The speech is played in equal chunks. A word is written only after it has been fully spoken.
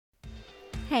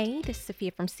Hey, this is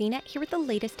Sophia from CNET here with the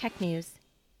latest tech news.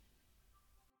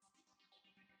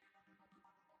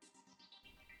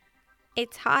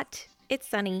 It's hot, it's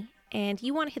sunny, and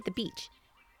you want to hit the beach.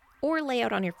 Or lay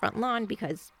out on your front lawn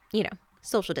because,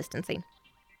 social distancing.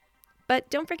 But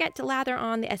don't forget to lather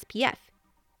on the SPF.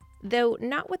 Though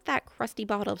not with that crusty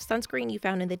bottle of sunscreen you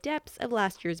found in the depths of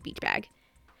last year's beach bag.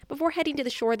 Before heading to the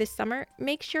shore this summer,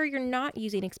 make sure you're not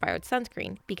using expired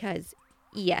sunscreen because,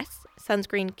 yes,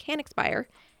 sunscreen can expire,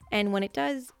 and when it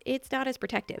does, it's not as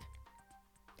protective.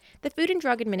 The Food and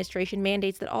Drug Administration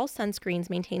mandates that all sunscreens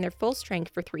maintain their full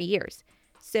strength for 3 years.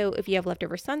 So if you have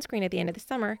leftover sunscreen at the end of the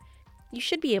summer, you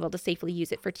should be able to safely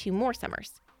use it for 2 more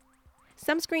summers.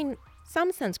 Some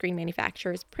sunscreen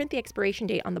manufacturers print the expiration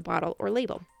date on the bottle or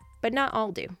label, but not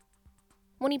all do.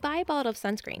 When you buy a bottle of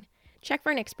sunscreen, check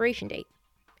for an expiration date.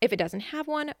 If it doesn't have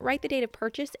one, write the date of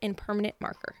purchase in permanent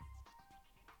marker.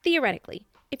 Theoretically,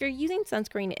 if you're using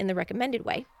sunscreen in the recommended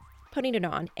way, putting it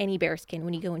on any bare skin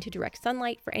when you go into direct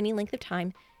sunlight for any length of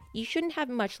time, you shouldn't have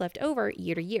much left over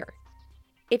year to year.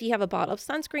 If you have a bottle of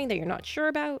sunscreen that you're not sure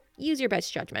about, use your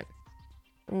best judgment.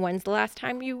 When's the last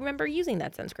time you remember using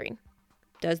that sunscreen?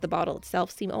 Does the bottle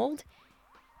itself seem old?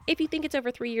 If you think it's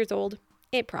over 3 years old,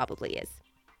 it probably is.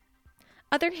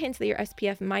 Other hints that your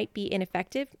SPF might be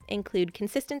ineffective include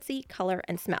consistency, color,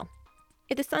 and smell.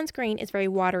 If the sunscreen is very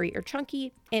watery or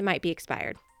chunky, it might be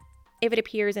expired. If it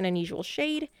appears an unusual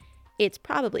shade, it's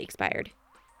probably expired.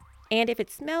 And if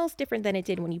it smells different than it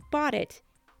did when you bought it,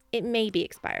 it may be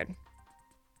expired.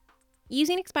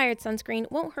 Using expired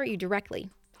sunscreen won't hurt you directly,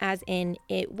 as in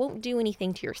it won't do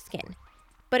anything to your skin,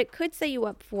 but it could set you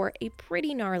up for a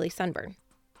pretty gnarly sunburn.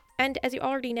 And as you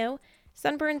already know,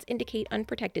 sunburns indicate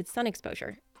unprotected sun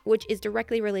exposure, which is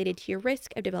directly related to your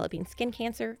risk of developing skin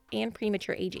cancer and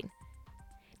premature aging.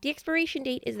 The expiration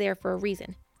date is there for a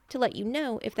reason, to let you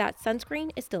know if that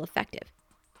sunscreen is still effective.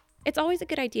 It's always a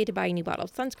good idea to buy a new bottle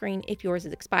of sunscreen if yours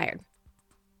is expired.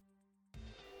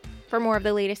 For more of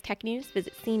the latest tech news,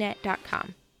 visit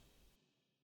cnet.com.